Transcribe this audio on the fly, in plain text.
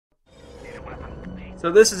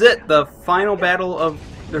So this is it, the final battle of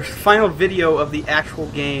the final video of the actual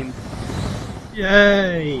game.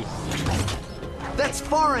 Yay! That's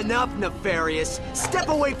far enough, Nefarious. Step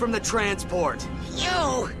away from the transport.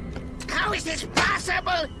 You! How is this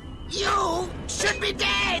possible? You should be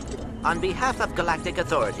dead! On behalf of galactic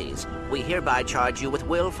authorities, we hereby charge you with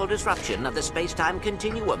willful disruption of the space-time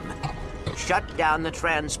continuum. Shut down the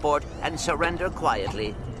transport and surrender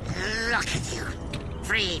quietly. Look at you.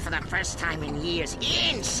 Free for the first time in years,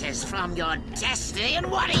 inches from your destiny, and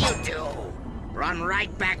what do? Run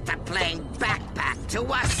right back to playing backpack to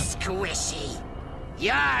us, Squishy.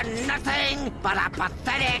 You're nothing but a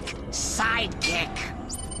pathetic sidekick.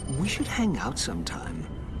 We should hang out sometime.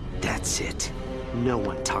 That's it. No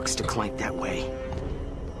one talks to Clank that way.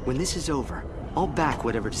 When this is over, I'll back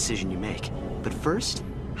whatever decision you make. But first,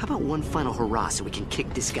 how about one final hurrah so we can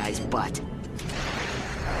kick this guy's butt?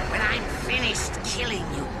 When I'm finished killing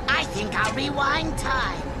you, I think I'll rewind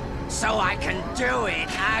time. So I can do it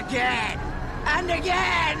again. And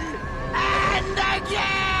again. And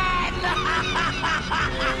again.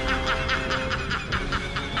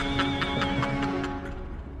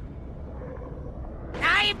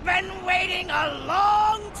 I've been waiting a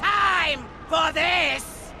long time for this!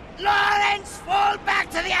 Lawrence, fall back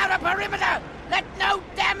to the outer perimeter! Let no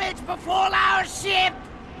damage befall our ship!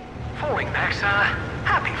 Falling back, sir.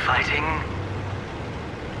 Happy fighting.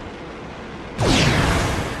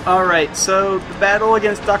 Alright, so the battle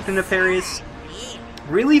against Dr.Nefarious,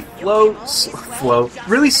 really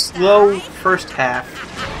really slow first half.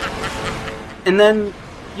 And then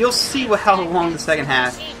you'll see how long the second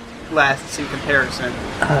half lasts in comparison.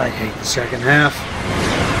 I hate the second half.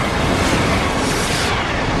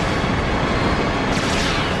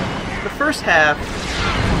 The first half,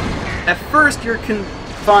 at first you're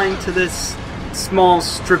confined to this small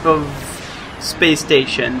strip of space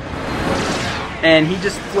station, and he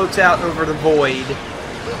just floats out over the void,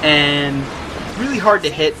 and really hard to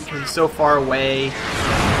hit because he's so far away,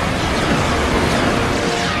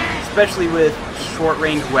 especially with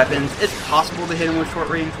short-range weapons. It's possible to hit him with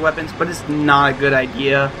short-range weapons, but it's not a good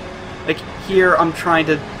idea. Like, here I'm trying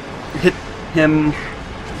to hit him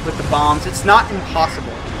with the bombs. It's not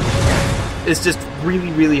impossible. It's just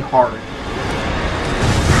really, really hard.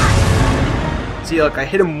 See, look, I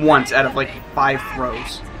hit him once out of like 5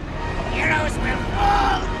 throws. Heroes will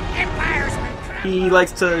fall, empires will crumble. He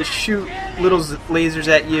likes to shoot little lasers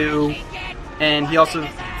at you, and he also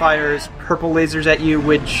fires purple lasers at you,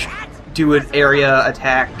 which do an area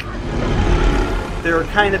attack. They're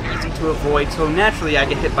kind of easy to avoid, so naturally I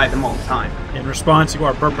get hit by them all the time. In response, you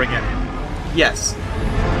are purpling at him. Yes.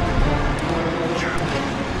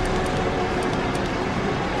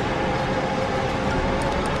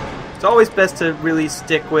 It's always best to really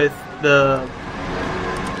stick with the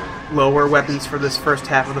lower weapons for this first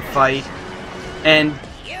half of the fight. And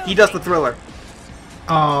he does the thriller.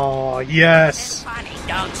 Oh, yes. Funny,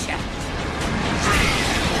 don't you?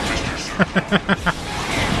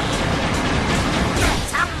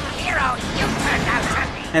 Some hero you turned out to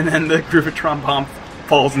be. And then the Griffitron bomb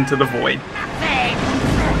falls into the void. Nothing.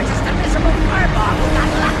 Just a miserable fireball who got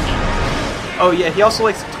lucky. Oh yeah, he also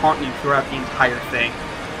likes to taunt you throughout the entire thing.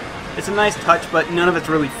 It's a nice touch, but none of it's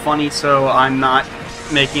really funny, so I'm not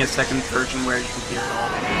making a second version where you can hear it all.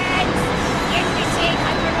 Stand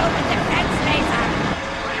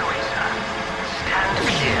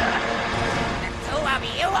clear. The two of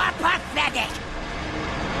you are pathetic.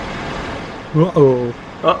 Uh-oh.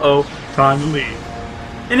 Uh-oh. Time to leave.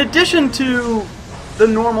 In addition to the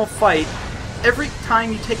normal fight, every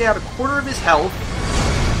time you take out a quarter of his health,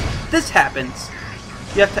 this happens.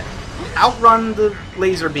 You have to outrun the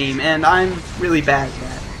laser beam, and I'm really bad at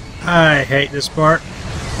that. I hate this part.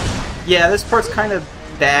 Yeah, this part's kind of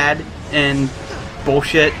bad and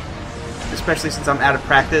bullshit, especially since I'm out of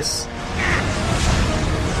practice.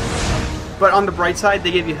 But on the bright side,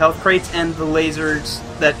 they give you health crates, and the lasers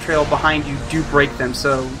that trail behind you do break them,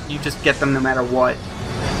 so you just get them no matter what.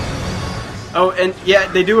 Oh, and yeah,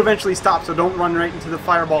 they do eventually stop, so don't run right into the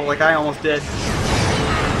fireball like I almost did.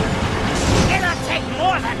 It'll take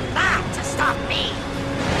more than that to stop me.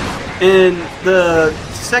 In the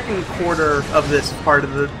second quarter of this part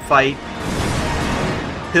of the fight,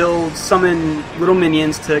 he'll summon little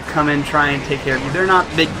minions to come and try and take care of you. They're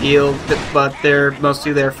not a big deal, but they're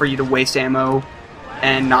mostly there for you to waste ammo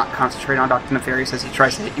and not concentrate on Dr. Nefarious as he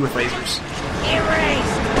tries to hit you with lasers.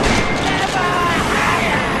 Erased. Never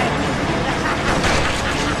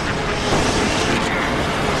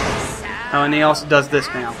Oh, and he also does this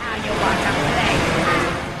now. how you want to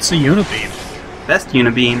play. It's a unibeam. Best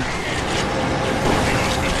unibeam.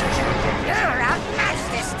 You're outmatched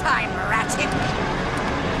this time, Ratchet.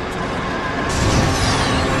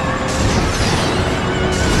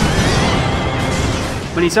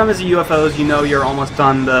 When he summons the UFOs, you know you're almost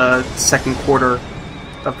done the second quarter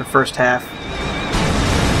of the first half.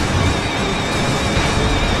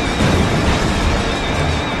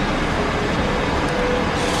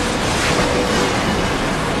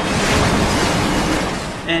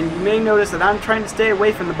 And you may notice that I'm trying to stay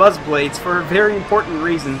away from the buzz blades for a very important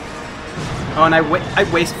reason. Oh, and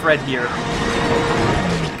I waste Fred here.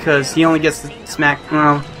 Because he only gets to smack...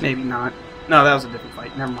 Well, maybe not. No, that was a different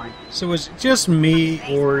fight. Never mind. So is it just me,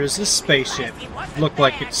 or does this spaceship look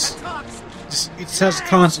like it's... It has a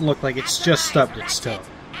constant look like it's just stubbed its toe?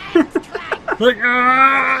 Like,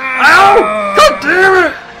 Ow! God damn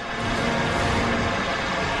it!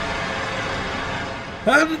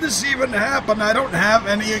 How did this even happen? I don't have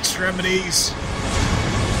any extremities.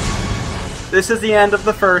 This is the end of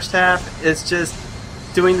the first half. It's just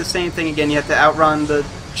doing the same thing again. You have to outrun the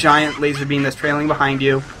giant laser beam that's trailing behind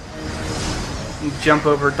you. And jump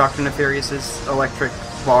over Dr. Nefarious's electric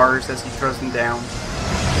bars as he throws them down.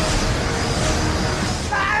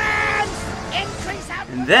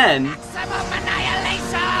 And then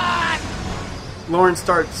Lauren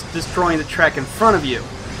starts destroying the track in front of you.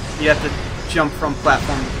 You have to jump from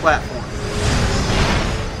platform to platform.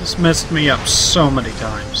 This messed me up so many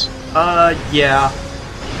times. Yeah.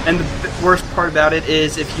 And the worst part about it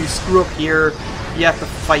is if you screw up here, you have to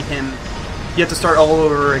fight him. You have to start all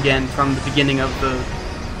over again from the beginning of the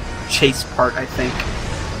chase part, I think.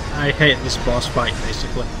 I hate this boss fight,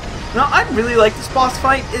 basically. No, I really like this boss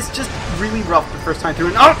fight. It's just really rough the first time through.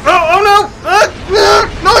 And oh no!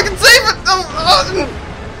 No, I can save it!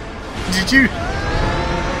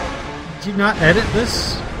 Did you not edit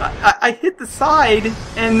this? I hit the side,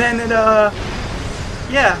 and then it,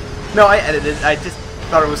 yeah. No, I edited it. I just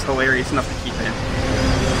thought it was hilarious enough to keep in.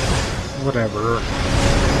 Whatever.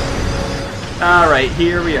 Alright,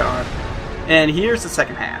 here we are. And here's the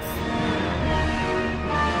second half.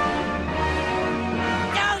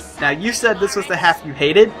 Now, you said this was the half you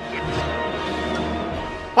hated.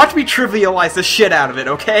 Watch me trivialize the shit out of it,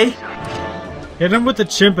 okay? Hit him with the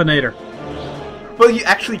chimpinator. Well, you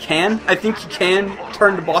actually can. I think you can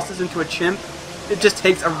turn the bosses into a chimp. It just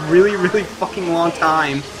takes a really, really fucking long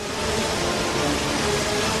time.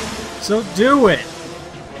 So do it!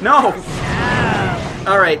 No!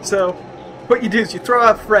 Alright, so what you do is you throw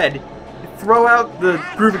out Fred, you throw out the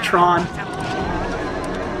Groovatron,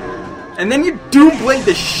 and then you Doom Blade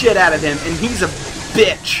the shit out of him, and he's a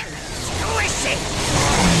bitch.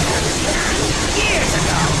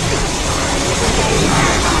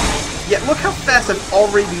 Yeah, look how fast I've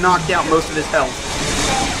already knocked out most of his health.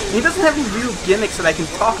 And he doesn't have any real gimmicks that I can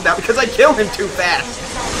talk about because I kill him too fast.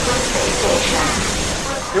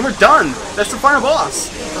 And we're done. That's the final boss.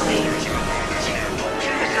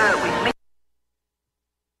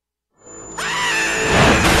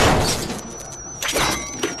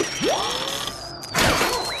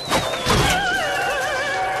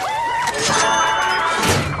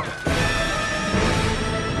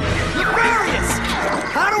 Nefarious!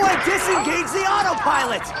 How do I disengage the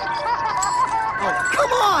autopilot? Oh,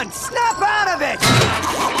 come on! Snap out of it!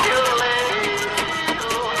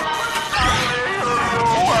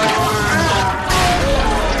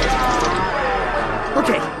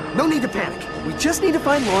 Okay, no need to panic. We just need to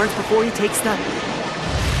find Lawrence before he takes the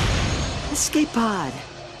escape pod.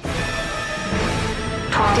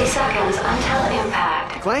 20 seconds until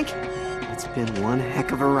impact. Clank, it's been one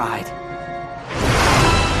heck of a ride.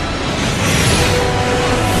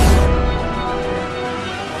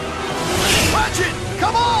 Ratchet,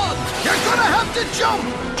 come on! You're gonna have to jump!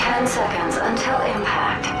 10 seconds until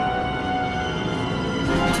impact.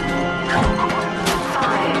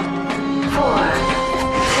 5, 4,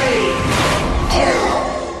 3, 2,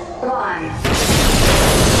 1.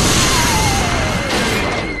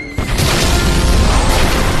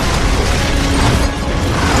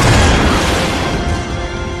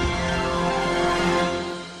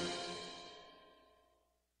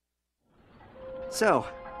 So,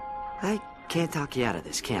 I can't talk you out of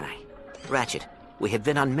this, can I? Ratchet, we have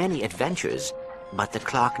been on many adventures, but the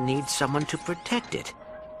clock needs someone to protect it.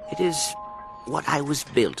 It is what I was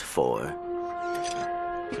built for.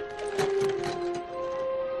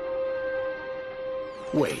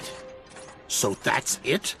 Wait, so that's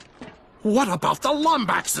it? What about the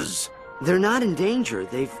Lombaxes? They're not in danger.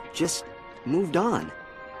 They've just moved on.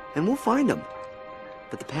 And we'll find them.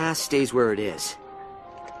 But the past stays where it is.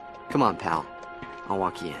 Come on, pal. I'll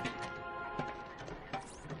walk you in.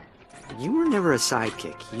 You were never a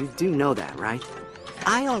sidekick. You do know that, right?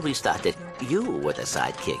 I always thought that you were the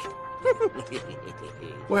sidekick.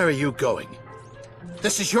 Where are you going?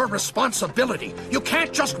 This is your responsibility. You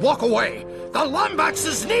can't just walk away. The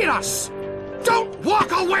Lombaxes need us. Don't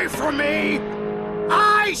Walk away from me!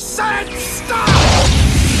 I said stop!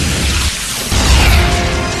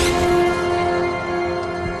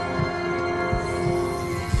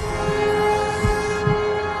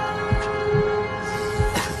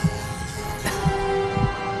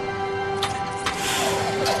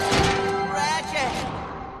 Ratchet!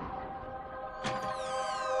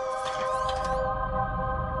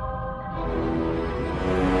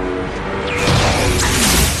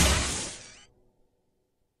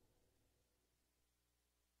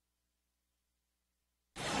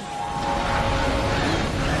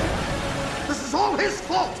 This is all his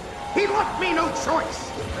fault! He left me no choice!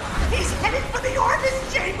 He's headed for the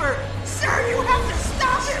Orbis chamber! Sir, you have to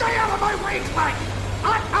stop him! Stay out of my way, Clank!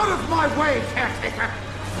 I'm out of my way, caretaker!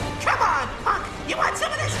 Come on, punk! You want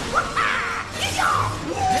some of this?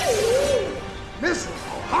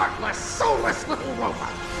 Miserable, heartless, soulless little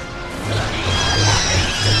robot!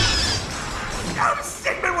 Oh,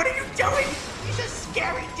 Sigmund, what are you doing? He's a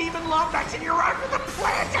scary demon lombax and you're armed with a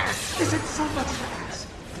planter! Is it so much to ask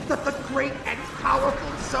that the great and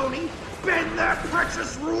powerful Sony bend their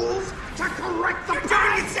precious rules to correct the You're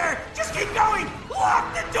doing it, sir! Just keep going!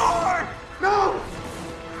 Lock the door! No!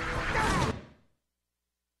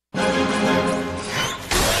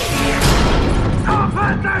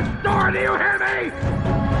 Open this door, do you hear me?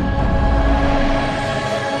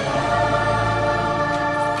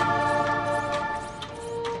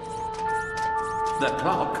 The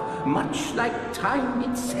clock, much like time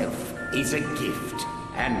itself, is a gift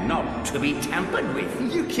and not to be tampered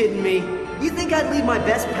with. You kidding me? You think I'd leave my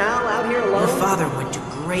best pal out here alone? Your father went to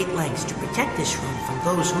great lengths to protect this room from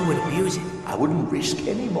those who would abuse it. I wouldn't risk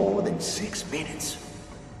any more than 6 minutes.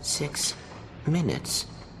 6 minutes.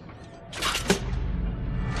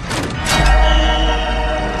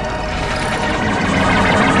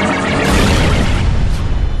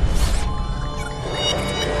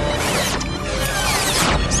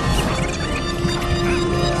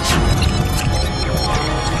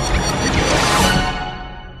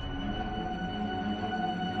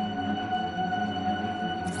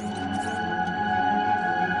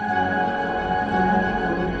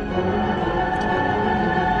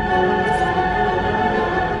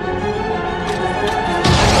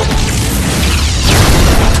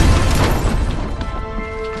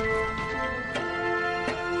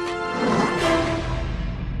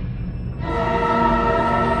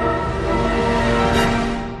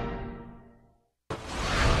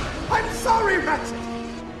 I'm sorry, Ratchet!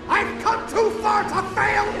 I've come too far to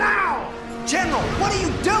fail now! General, what are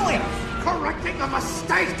you doing? Correcting a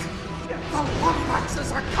mistake! The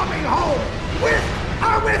Lombaxes are coming home! With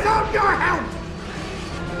or without your help!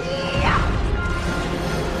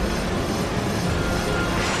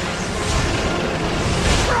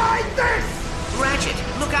 Try this! Ratchet,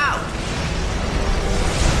 look out!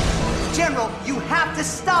 General, you have to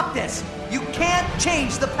stop this. You can't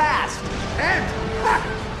change the past. And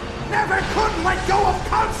never could let go of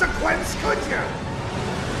consequence, could you?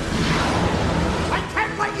 I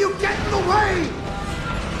can't let you get in the way!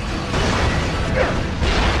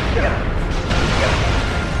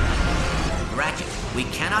 Ratchet, we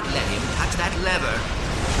cannot let him touch that lever.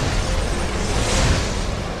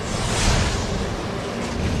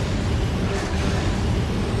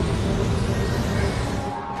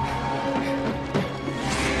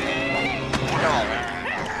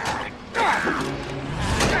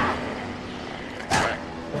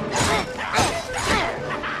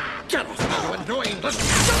 Get off what you are doing!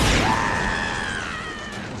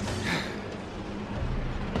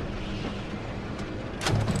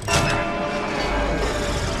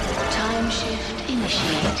 Time shift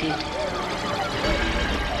initiated.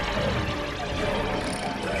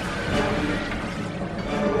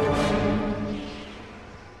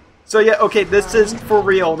 So yeah, okay, this is for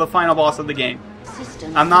real the final boss of the game.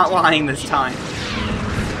 I'm not lying this time.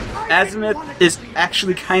 Azimuth is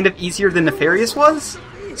actually kind of easier than Nefarious was,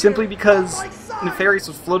 simply because Nefarious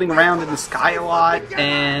was floating around in the sky a lot,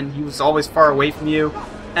 and he was always far away from you.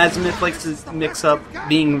 Azimuth likes to mix up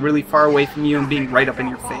being really far away from you and being right up in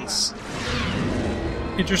your face.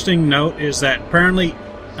 Interesting note is that apparently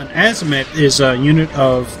an azimuth is a unit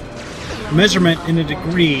of measurement in a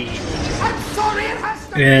degree, I'm sorry it has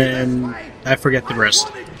to be and this way. I forget the rest.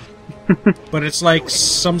 But it's like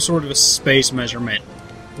some sort of a space measurement.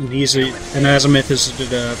 And an azimuth is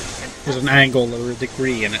an angle or a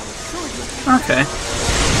degree in it. Okay.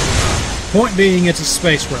 Point being, it's a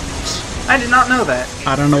space reference. I did not know that.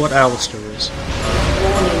 I don't know what Alistair is.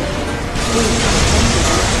 Warning.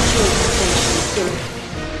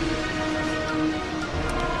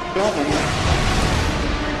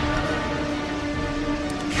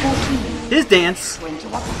 14 His dance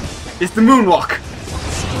is the moonwalk.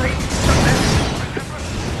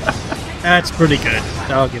 That's pretty good.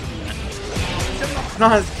 I'll give him that. It's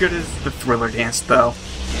not as good as the Thriller dance, though.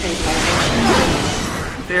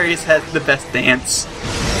 Nefarious has the best dance.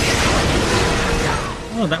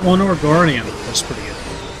 Oh, that one Orgonian was pretty good.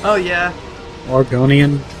 Oh, yeah.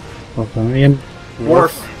 Orgonian?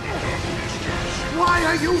 Worf. Why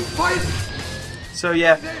are you fighting? So,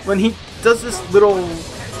 yeah, when he does this little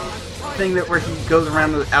thing where he goes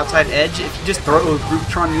around the outside edge, if you just throw a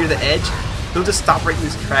Grouptron near the edge, he'll just stop right in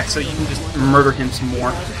his tracks so you can just murder him some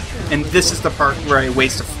more. And this is the part where I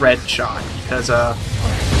waste a Fred shot, because,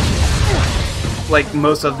 like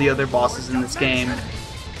most of the other bosses in this game,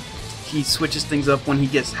 he switches things up when he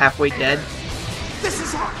gets halfway dead.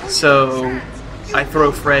 So I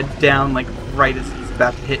throw Fred down like right as he's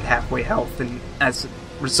about to hit halfway health, and as a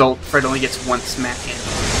result, Fred only gets one smack in.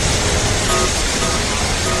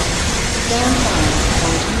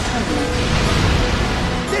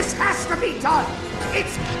 This has to be done!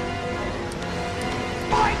 It's...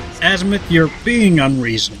 Azimuth, you're being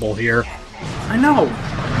unreasonable here. I know.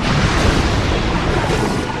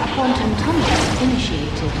 Quantum tunnel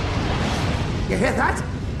initiated. You hear that?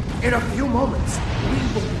 In a few moments, we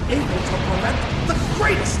will be able to prevent the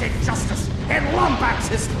greatest injustice in Lombax's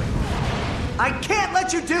history. I can't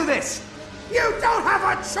let you do this! You don't have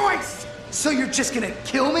a choice! So you're just gonna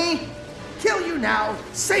kill me? Kill you now,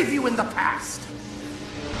 save you in the past.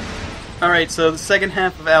 Alright, so the second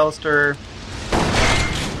half of Alistair,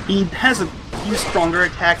 he has a few stronger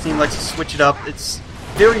attacks and he likes to switch it up. It's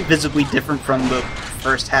very visibly different from the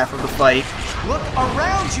first half of the fight. Look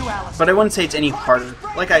around you, Alistair! But I wouldn't say it's any harder.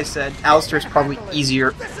 Like I said, Alistair is probably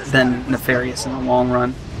easier than Nefarious in the long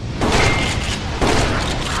run.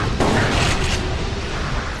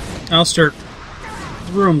 Alistair,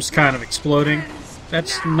 the room's kind of exploding.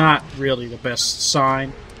 That's not really the best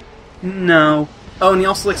sign. No. Oh, and he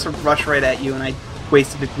also likes to rush right at you, and I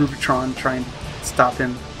wasted a Grouptron trying to stop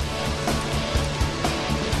him.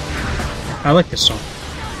 I like this song.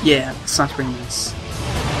 Yeah, it sounds pretty nice.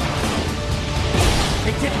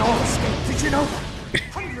 They didn't all escape, did you know?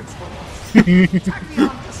 Hundreds were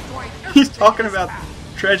lost. He's talking about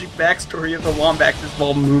the tragic backstory of the Lombax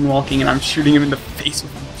while moonwalking, and I'm shooting him in the face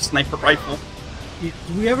with a sniper rifle. Do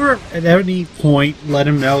we ever, at any point, let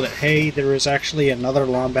him know that, hey, there is actually another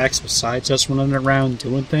Lombax besides us running around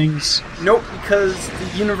doing things? Nope, because the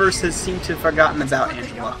universe has seemed to have forgotten about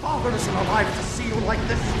Angela. Father isn't alive to see you like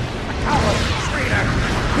this. A coward, traitor.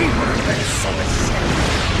 He would have been so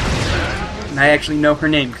ashamed. And I actually know her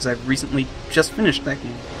name, because I've recently just finished that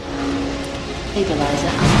game.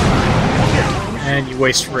 Stabilizer. And you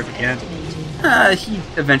waste for it again. He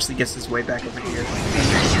eventually gets his way back over here.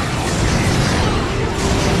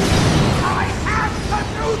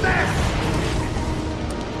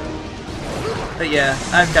 But yeah,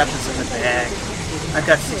 I've got this in the bag. I've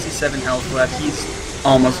got 67 health left. He's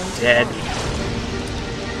almost dead.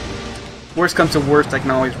 Worst comes to worst, I can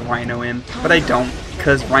always Rhino him. But I don't,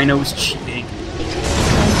 because Rhino's cheating.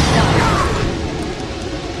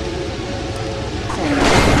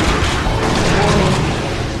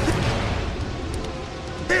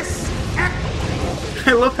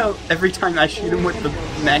 I love how every time I shoot him with the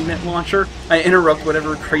magnet launcher, I interrupt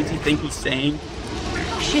whatever crazy thing he's saying.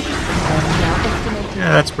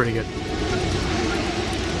 Yeah, that's pretty good.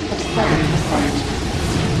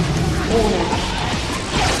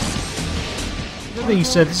 That being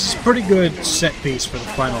said, this is a pretty good set piece for the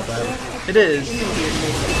final battle. It is.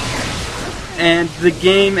 And the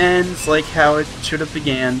game ends like how it should have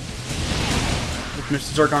began. With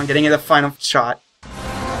Mr. Zurkon getting the final shot.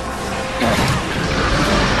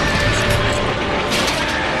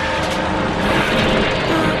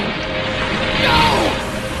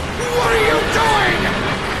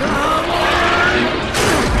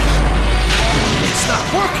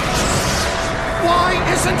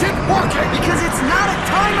 Isn't it working? Because it's not a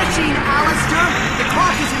time machine, Alistair! The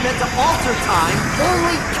clock isn't meant to alter time,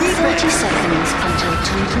 only keep 30 it... seconds until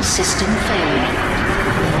total system failure.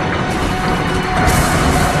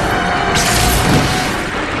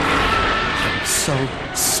 I'm so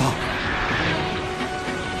sorry.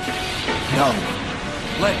 No.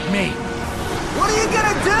 Let me. What are you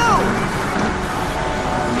gonna do?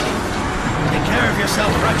 Take care of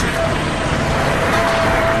yourself, Ratchet.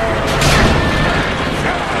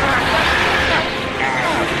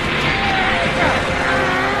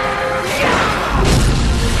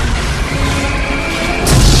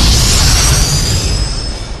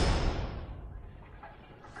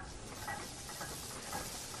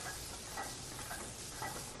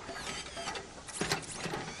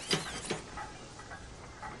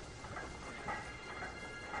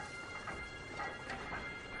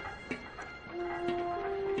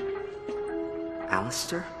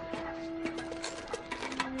 Master?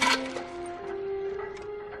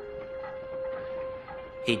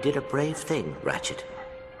 He did a brave thing, Ratchet.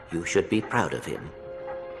 You should be proud of him.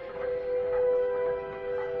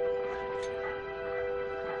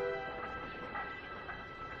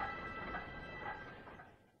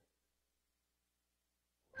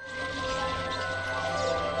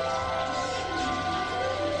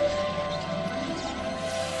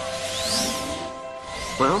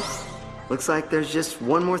 Well, looks like there's just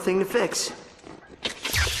one more thing to fix.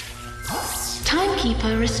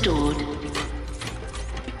 Timekeeper restored.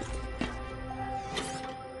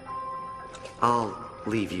 I'll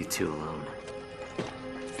leave you two alone.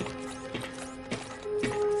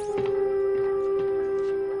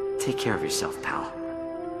 Take care of yourself, pal.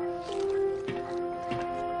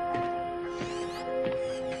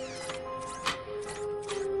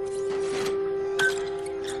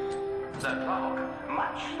 The clock,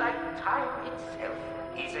 much like time itself,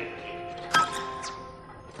 is a gift.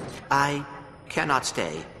 I cannot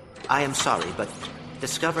stay. I am sorry, but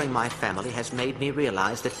discovering my family has made me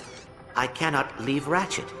realize that I cannot leave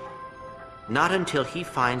Ratchet. Not until he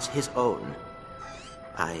finds his own.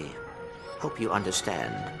 I hope you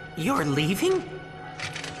understand. You're leaving?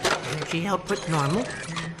 Energy output normal.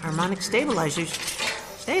 Harmonic stabilizers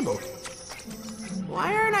stable.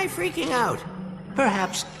 Why aren't I freaking out?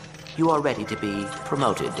 Perhaps you are ready to be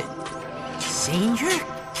promoted. Senior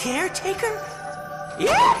caretaker?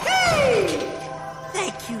 Yay!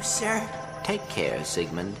 Thank you, sir. Take care,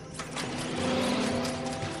 Sigmund.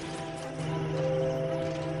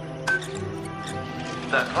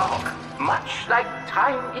 The clock, much like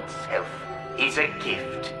time itself, is a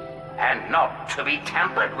gift, and not to be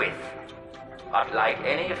tampered with. But like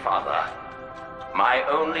any father, my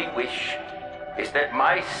only wish is that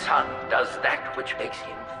my son does that which makes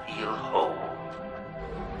him feel whole.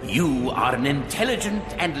 You are an intelligent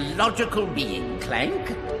and logical being,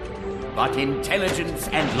 Clank. But intelligence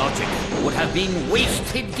and logic would have been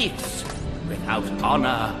wasted gifts without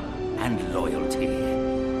honor and loyalty.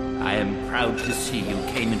 I am proud to see you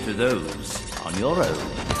came into those on your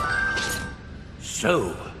own.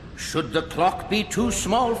 So, should the clock be too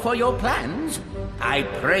small for your plans, I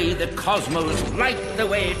pray the cosmos light the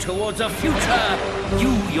way towards a future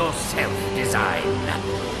you yourself design.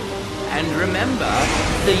 And remember,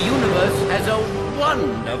 the universe has a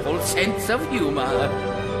wonderful sense of humor.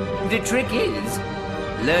 The trick is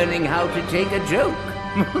learning how to take a joke.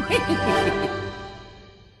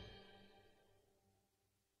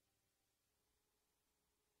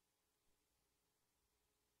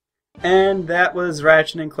 And that was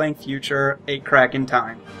Ratchet and Clank Future, A Crack in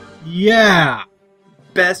Time. Yeah!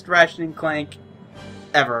 Best Ratchet and Clank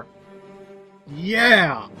ever.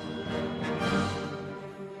 Yeah!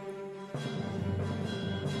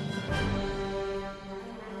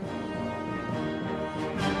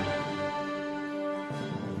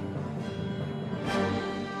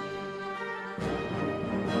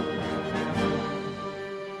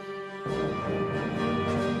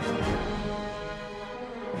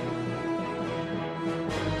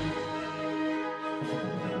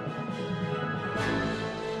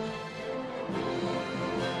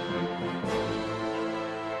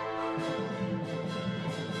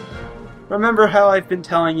 Remember how I've been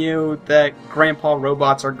telling you that Grandpa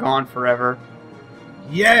robots are gone forever?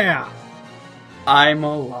 Yeah! I'm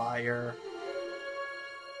a liar.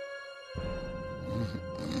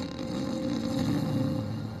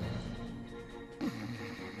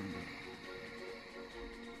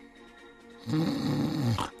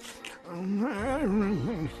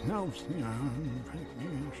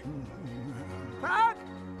 Crack!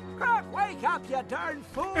 Crack, wake up, you darn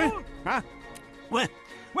fool! Huh?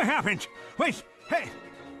 What happened? Wait, hey!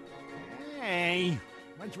 Hey,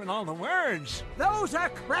 what's with all the words? Those are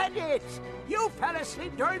credits! You fell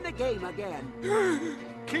asleep during the game again.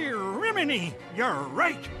 Kirimini, you're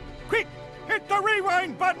right! Quick, hit the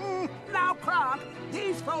rewind button! Now, Croc,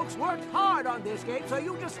 these folks worked hard on this game, so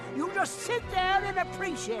you just sit there and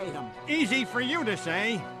appreciate them. Easy for you to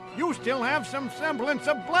say. You still have some semblance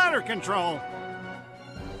of bladder control.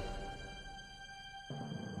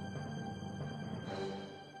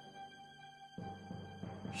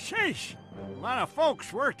 Sheesh! A lot of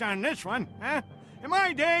folks worked on this one, huh? In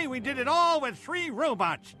my day, we did it all with 3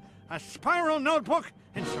 robots, a spiral notebook,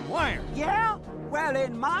 and some wire. Yeah? Well,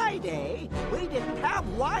 in my day, we didn't have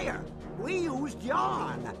wire. We used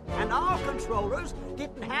yarn. And our controllers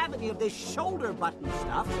didn't have any of this shoulder button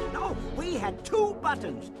stuff. No, we had 2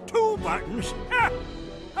 buttons. 2 buttons? Ha!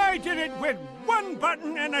 I did it with 1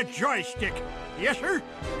 button and a joystick. Yes, sir.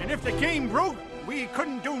 And if the game broke, we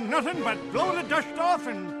couldn't do nothing but blow the dust off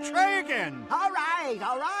and try again. All right,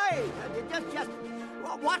 all right.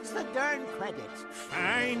 What's the darn credits?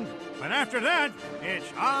 Fine. But after that,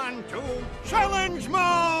 it's on to challenge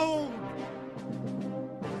mode!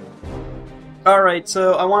 Alright,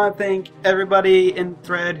 so I want to thank everybody in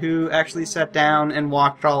Thread who actually sat down and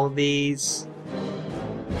watched all of these.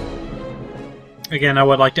 Again, I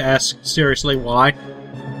would like to ask, seriously, why?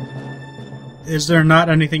 Is there not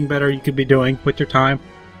anything better you could be doing with your time?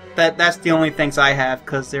 That's the only things I have,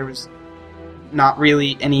 because there was not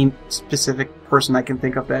really any specific person I can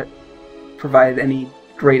think of that provided any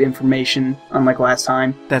great information, unlike last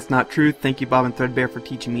time. That's not true. Thank you, Bob and Threadbare, for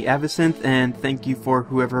teaching me Avicynth, and thank you for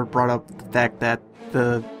whoever brought up the fact that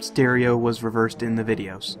the stereo was reversed in the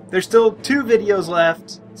videos. There's still 2 videos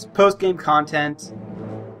left. It's post-game content.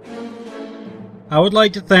 I would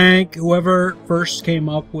like to thank whoever first came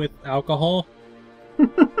up with alcohol.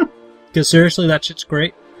 Because seriously, that shit's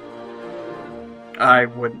great. I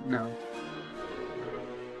wouldn't know.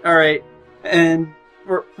 Alright, and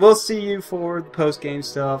we'll see you for the post-game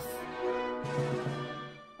stuff.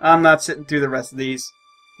 I'm not sitting through the rest of these.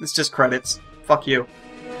 It's just credits. Fuck you.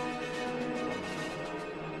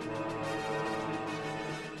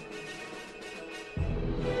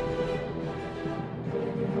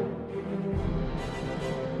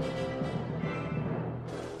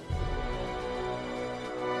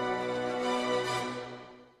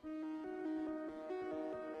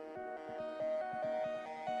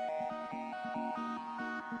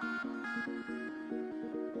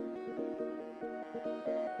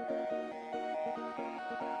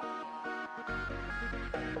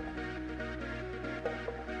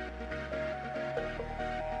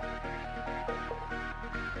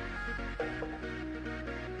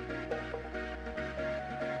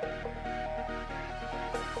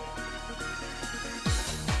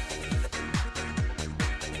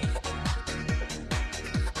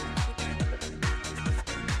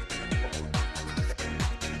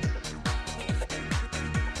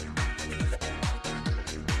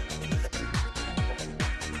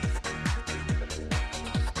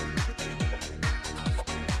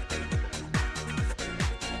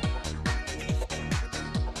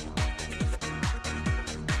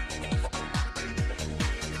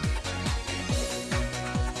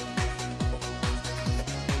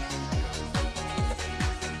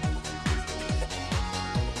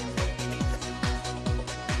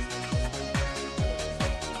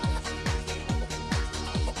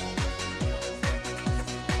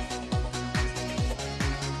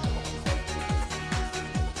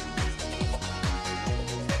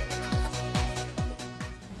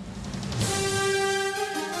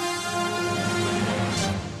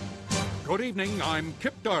 Good evening, I'm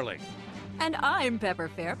Kip Darling. And I'm Pepper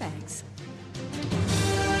Fairbanks.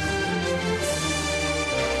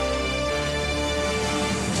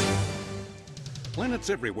 Planets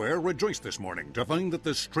everywhere rejoiced this morning to find that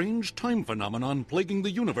the strange time phenomenon plaguing the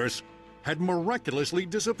universe had miraculously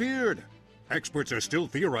disappeared. Experts are still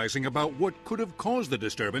theorizing about what could have caused the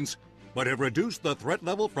disturbance, but have reduced the threat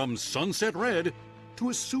level from sunset red to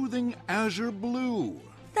a soothing azure blue.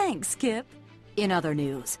 Thanks, Kip. In other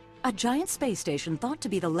news, a giant space station thought to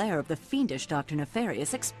be the lair of the fiendish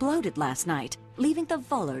Dr.Nefarious exploded last night, leaving the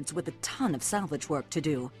Vullards with a ton of salvage work to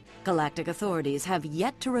do. Galactic authorities have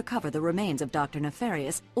yet to recover the remains of Dr.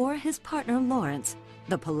 Nefarious or his partner Lawrence.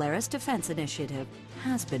 The Polaris Defense Initiative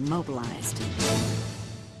has been mobilized.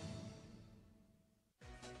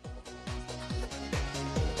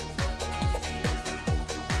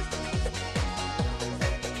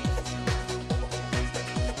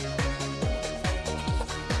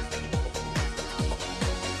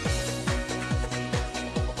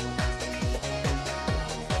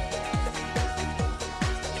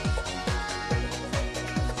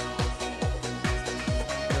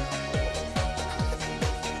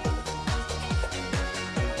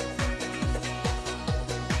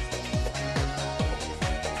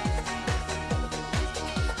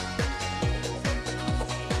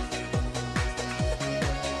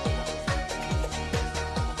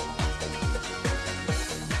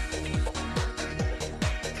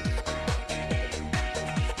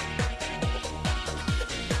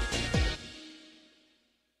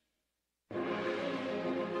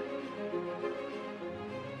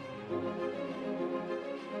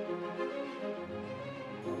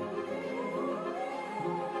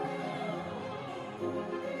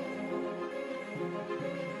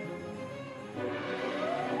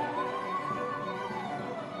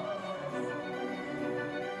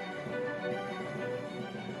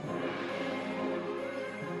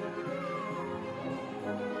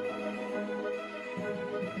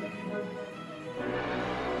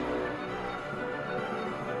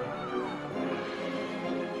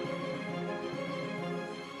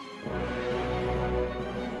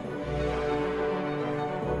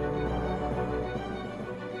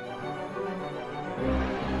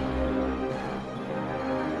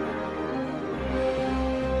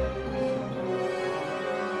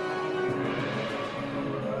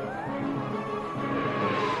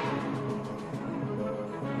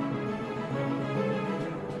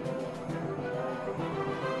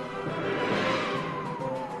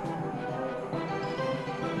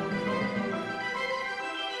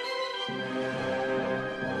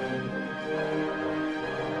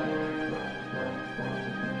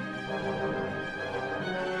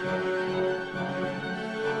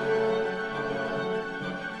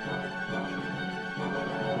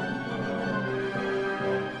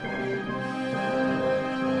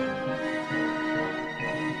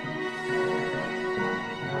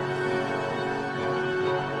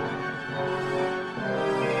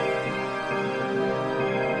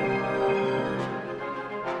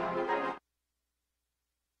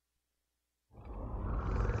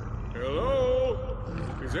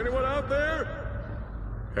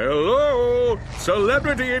 Hello?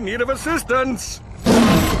 Celebrity in need of assistance.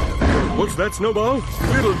 What's that, Snowball?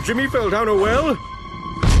 Little Jimmy fell down a well?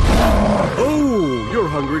 Oh, you're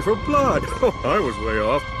hungry for blood. Oh, I was way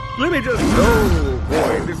off. Let me just... Oh,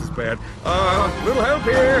 boy, this is bad. Little help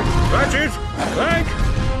here. Ratchet, Clank,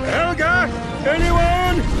 Helga,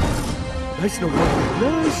 anyone? Nice Snowball.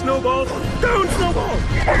 Nice Snowball. Down, Snowball!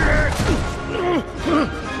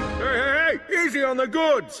 Hey, easy on the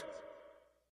goods.